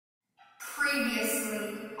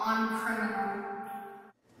Previously on Criminal.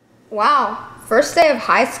 Wow, first day of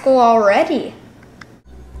high school already.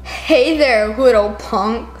 Hey there, little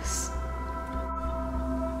punks.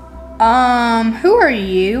 Who are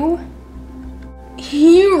you?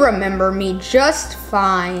 You remember me just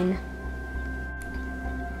fine.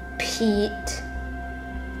 Pete.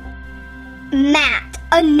 Matt,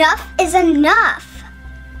 enough is enough.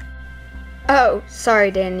 Oh, sorry,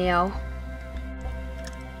 Danielle.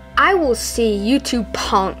 I will see you two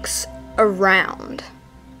punks around.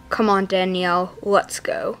 Come on, Danielle, let's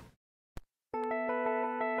go.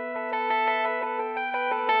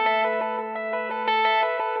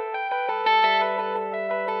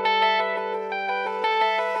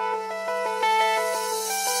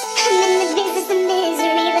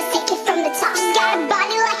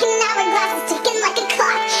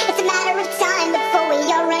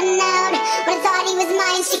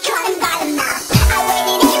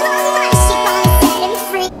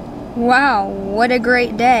 Wow, what a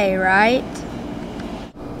great day, right?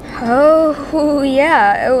 Oh,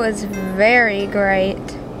 yeah, it was very great.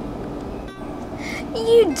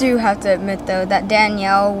 You do have to admit, though, that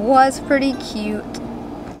Danielle was pretty cute.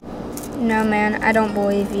 No, man, I don't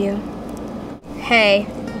believe you. Hey,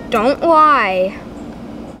 don't lie.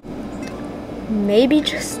 Maybe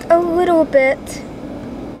just a little bit.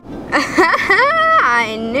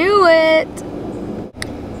 I knew it.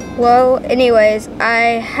 Well, anyways,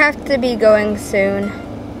 I have to be going soon.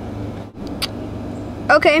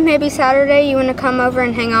 Okay, maybe Saturday you want to come over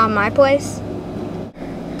and hang out at my place?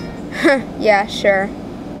 Yeah, sure.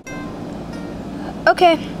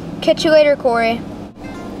 Okay, catch you later, Corey.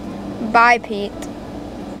 Bye, Pete.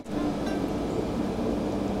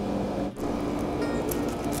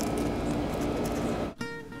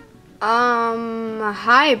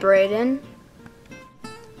 Hi, Brayden.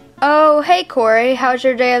 Oh, hey, Corey. How's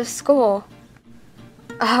your day of school?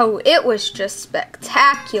 Oh, it was just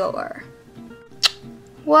spectacular.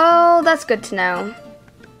 Well, that's good to know.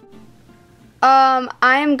 I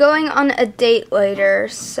am going on a date later,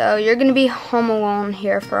 so you're gonna be home alone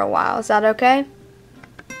here for a while. Is that okay?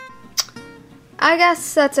 I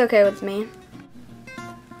guess that's okay with me.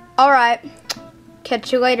 Alright.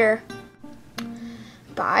 Catch you later.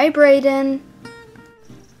 Bye, Brayden.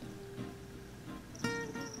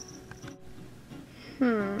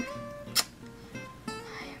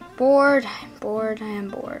 I am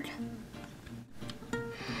bored.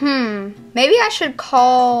 Maybe I should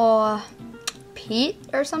call Pete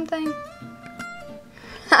or something?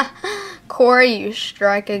 Corey, you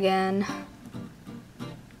strike again.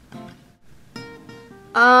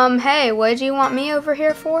 Hey, what do you want me over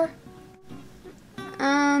here for?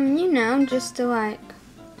 You know, just to like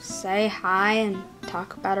say hi and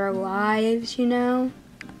talk about our lives, you know?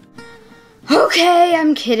 Okay,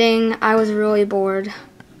 I'm kidding. I was really bored.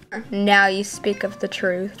 Now you speak of the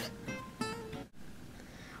truth.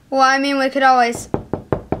 Well, I mean, we could always...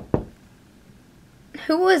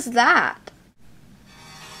 Who was that?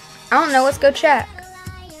 I don't know. Let's go check.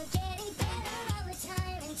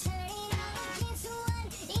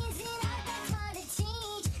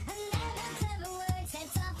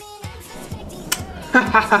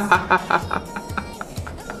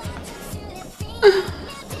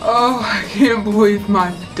 Oh, I can't believe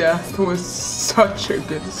my death was such a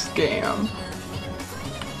good scam.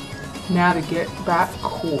 Now to get back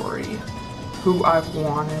Corey, who I've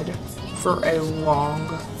wanted for a long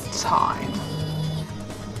time.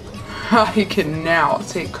 I can now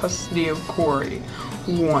take custody of Corey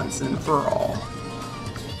once and for all.